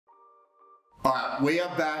Alright, we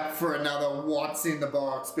are back for another What's in the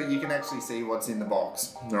Box, but you can actually see what's in the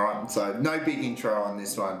box. Alright, so no big intro on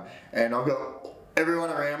this one. And I've got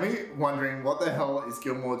everyone around me wondering what the hell is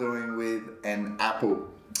Gilmour doing with an apple.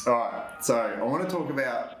 Alright, so I want to talk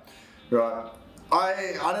about, right,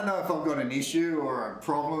 I don't know if I've got an issue or a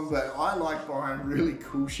problem, but I like buying really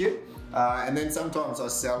cool shit. And then sometimes I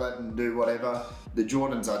sell it and do whatever. The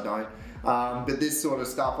Jordans I don't. But this sort of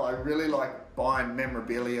stuff, I really like buying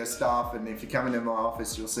memorabilia stuff, and if you come into my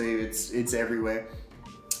office you'll see it's everywhere.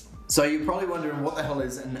 So you're probably wondering what the hell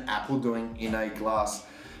is an apple doing in a glass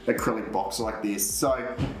acrylic box like this.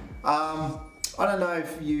 So I don't know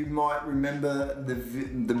if you might remember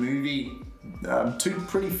the movie. Two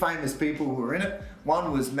pretty famous people who were in it.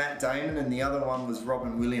 One was Matt Damon and the other one was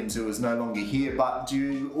Robin Williams, who is no longer here. But do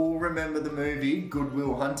you all remember the movie Good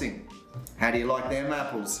Will Hunting? How do you like them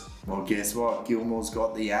apples? Well, guess what? Gilmour's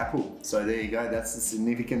got the apple. So there you go, that's the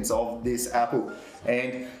significance of this apple.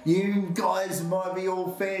 And you guys might be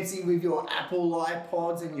all fancy with your Apple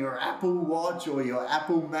iPods and your Apple Watch or your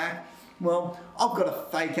Apple Mac. Well, I've got a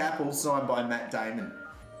fake apple signed by Matt Damon.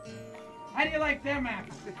 How do you like them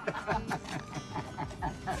apples?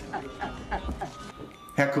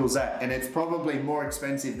 How cool is that? And it's probably more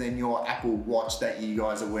expensive than your Apple Watch that you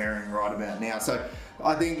guys are wearing right about now. So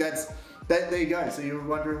I think that there you go. So you were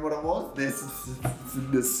wondering what it was? There's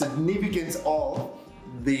the significance of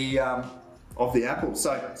the apple.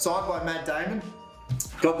 So signed by Matt Damon.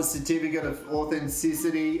 Got the certificate of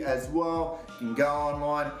authenticity as well. You can go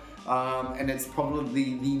online. And it's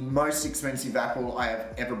probably the most expensive apple I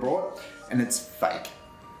have ever bought, and it's fake,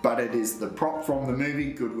 but it is the prop from the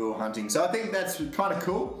movie Good Will Hunting. So I think that's kind of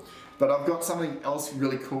cool, but I've got something else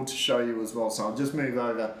really cool to show you as well. So I'll just move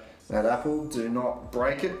over that apple. Do not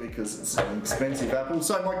break it because it's an expensive apple.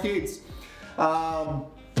 So my kids,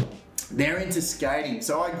 they're into skating.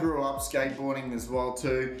 So I grew up skateboarding as well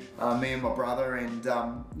too, me and my brother, and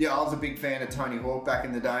yeah, I was a big fan of Tony Hawk back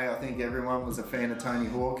in the day. I think everyone was a fan of Tony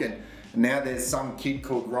Hawk, and now there's some kid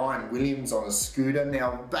called Ryan Williams on a scooter.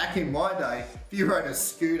 Now back in my day, if you rode a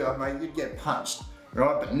scooter, mate, you'd get punched.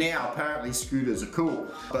 Right, but now apparently scooters are cool.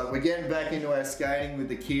 But we're getting back into our skating with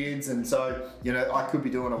the kids, and so, you know, I could be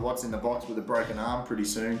doing a What's in the Box with a broken arm pretty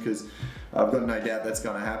soon, because I've got no doubt that's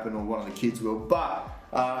going to happen, or one of the kids will. But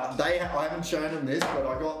I haven't shown them this, but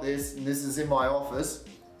I got this, and this is in my office.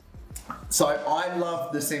 So I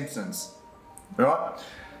love The Simpsons, right?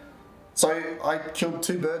 So I killed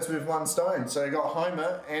two birds with one stone. So I got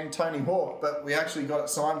Homer and Tony Hawk, but we actually got it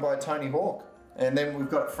signed by Tony Hawk. And then we've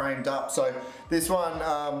got it framed up. So this one,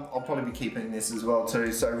 I'll probably be keeping this as well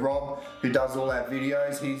too. So Rob, who does all our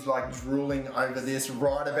videos, he's like drooling over this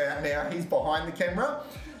right about now. He's behind the camera,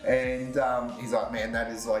 and he's like, man, that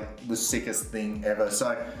is like the sickest thing ever.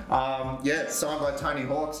 So yeah, signed by Tony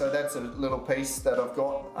Hawk. So that's a little piece that I've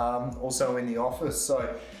got also in the office.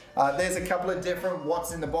 So there's a couple of different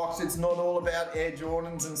What's in the Box. It's not all about Air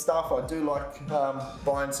Jordans and stuff. I do like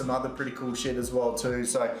buying some other pretty cool shit as well too.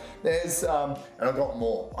 So there's, and I've got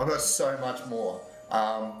more. I've got so much more.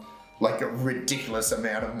 Like a ridiculous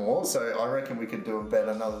amount of more. So I reckon we could do about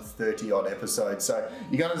another 30 odd episodes. So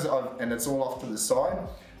you're gonna, and it's all off to the side.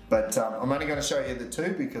 But I'm only going to show you the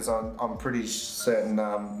two because I'm pretty certain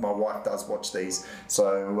my wife does watch these.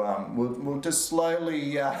 So we'll just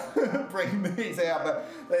slowly bring these out. But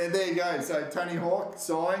there you go. So Tony Hawk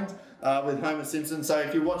signed with Homer Simpson. So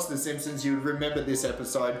if you watch The Simpsons, you would remember this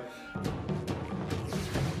episode.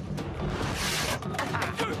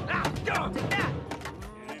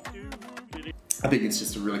 I think it's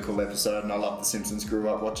just a really cool episode, and I love The Simpsons. Grew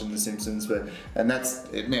up watching The Simpsons, and that's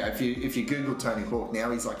it. Now if you Google Tony Hawk now,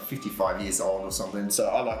 he's like 55 years old or something. So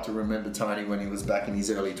I like to remember Tony when he was back in his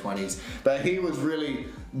early 20s. But he was really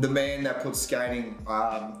the man that put skating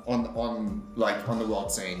on the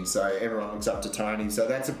world scene. So everyone looks up to Tony. So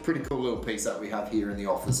that's a pretty cool little piece that we have here in the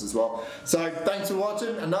office as well. So thanks for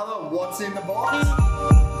watching another What's in the Box.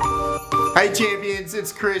 Hey champions,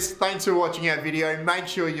 it's Chris. Thanks for watching our video. Make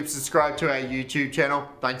sure you've subscribed to our YouTube channel.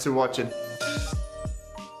 Thanks for watching.